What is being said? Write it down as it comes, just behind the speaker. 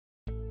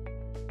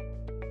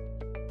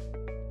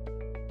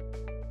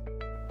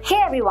Hey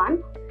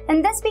everyone,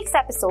 in this week's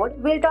episode,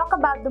 we'll talk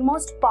about the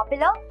most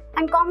popular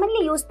and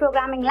commonly used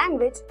programming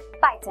language,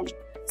 Python.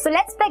 So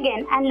let's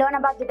begin and learn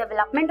about the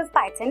development of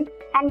Python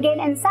and gain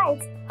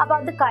insights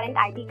about the current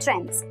IT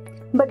trends.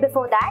 But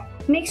before that,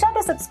 make sure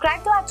to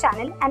subscribe to our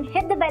channel and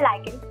hit the bell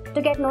icon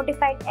to get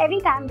notified every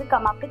time we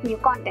come up with new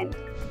content.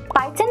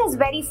 Python is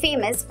very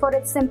famous for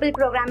its simple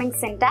programming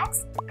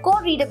syntax,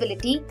 code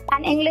readability,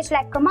 and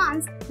English-like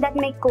commands that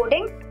make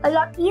coding a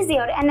lot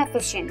easier and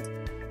efficient.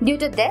 Due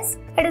to this,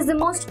 it is the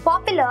most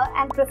popular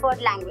and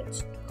preferred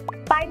language.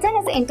 Python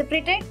is an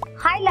interpreted,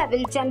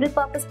 high-level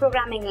general-purpose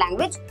programming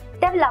language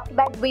developed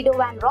by Guido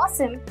van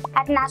Rossum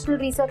at National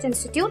Research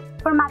Institute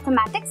for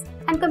Mathematics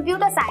and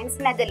Computer Science,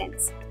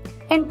 Netherlands.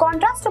 In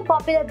contrast to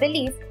popular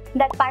belief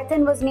that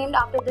Python was named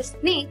after the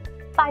snake,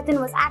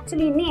 Python was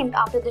actually named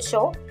after the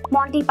show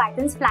Monty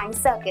Python's Flying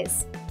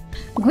Circus.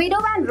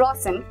 Guido van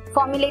Rossum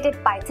formulated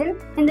Python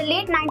in the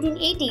late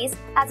 1980s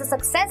as a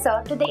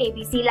successor to the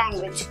ABC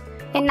language.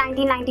 In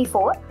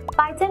 1994,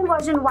 Python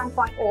version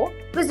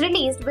 1.0 was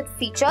released with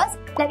features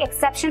like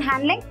exception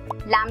handling,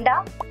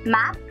 lambda,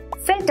 map,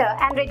 filter,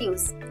 and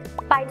reduce.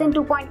 Python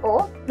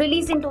 2.0,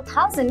 released in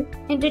 2000,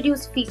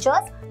 introduced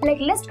features like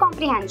list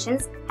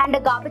comprehensions and a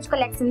garbage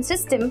collection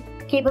system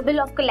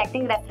capable of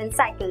collecting reference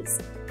cycles.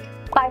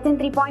 Python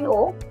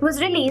 3.0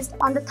 was released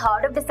on the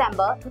 3rd of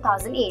December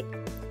 2008.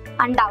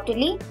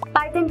 Undoubtedly,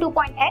 Python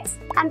 2.x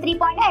and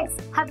 3.x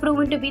have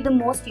proven to be the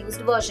most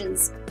used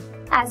versions.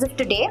 As of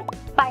today,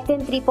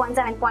 Python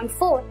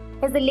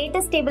 3.7.4 is the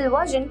latest stable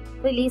version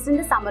released in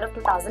the summer of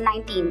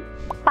 2019.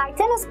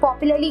 Python is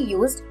popularly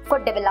used for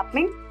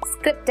development,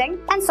 scripting,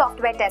 and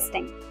software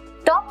testing.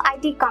 Top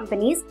IT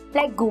companies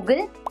like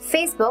Google,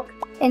 Facebook,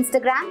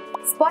 Instagram,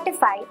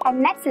 Spotify,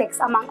 and Netflix,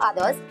 among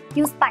others,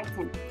 use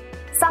Python.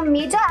 Some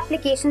major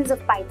applications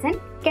of Python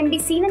can be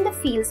seen in the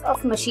fields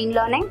of machine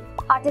learning,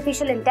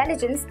 artificial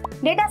intelligence,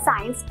 data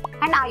science,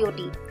 and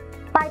IoT.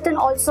 Python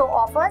also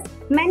offers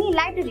many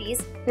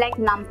libraries like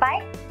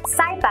NumPy,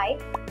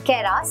 SciPy,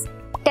 Keras,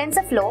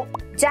 TensorFlow,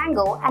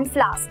 Django, and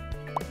Flask.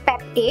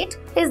 PEP 8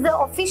 is the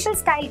official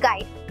style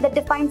guide that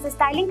defines the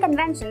styling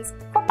conventions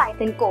for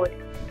Python code.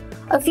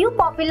 A few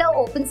popular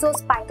open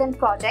source Python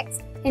projects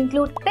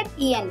include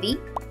pipenv,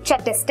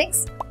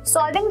 Chatistics,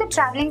 solving the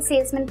traveling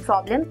salesman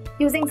problem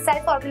using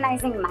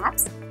self-organizing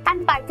maps,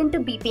 and Python to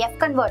BPF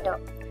Converter.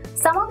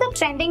 Some of the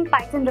trending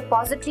Python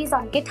repositories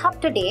on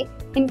GitHub today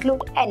include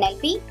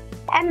NLP,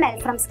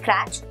 ML from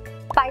scratch,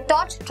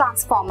 PyTorch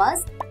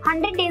transformers,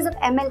 100 days of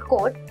ML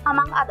code,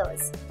 among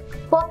others.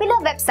 Popular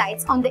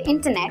websites on the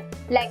internet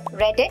like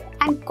Reddit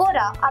and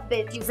Quora are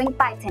built using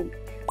Python.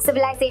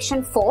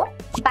 Civilization 4,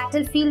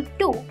 Battlefield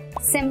 2,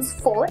 Sims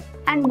 4,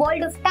 and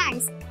World of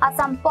Tanks are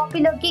some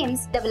popular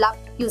games developed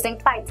using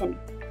Python.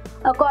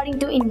 According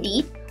to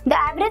Indeed, the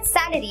average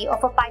salary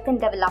of a Python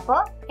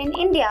developer in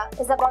India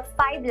is about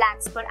 5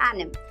 lakhs per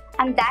annum,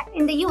 and that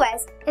in the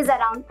US is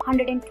around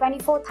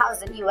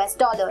 $124,000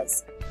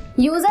 US.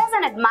 Users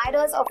and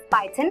admirers of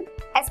Python,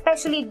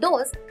 especially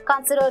those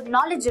considered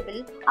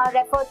knowledgeable, are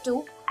referred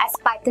to as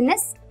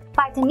Pythonists,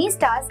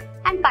 Pythonistas,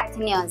 and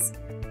Pythoneers.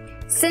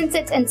 Since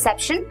its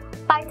inception,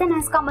 Python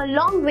has come a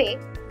long way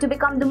to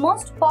become the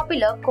most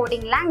popular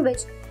coding language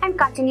and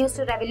continues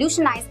to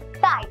revolutionize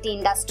the IT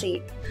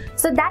industry.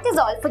 So that is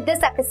all for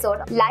this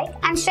episode. Like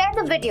and share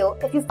the video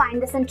if you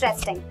find this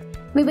interesting.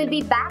 We will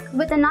be back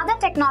with another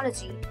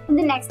technology in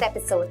the next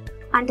episode.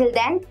 Until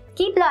then,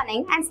 keep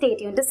learning and stay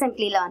tuned to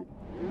Simplilearn.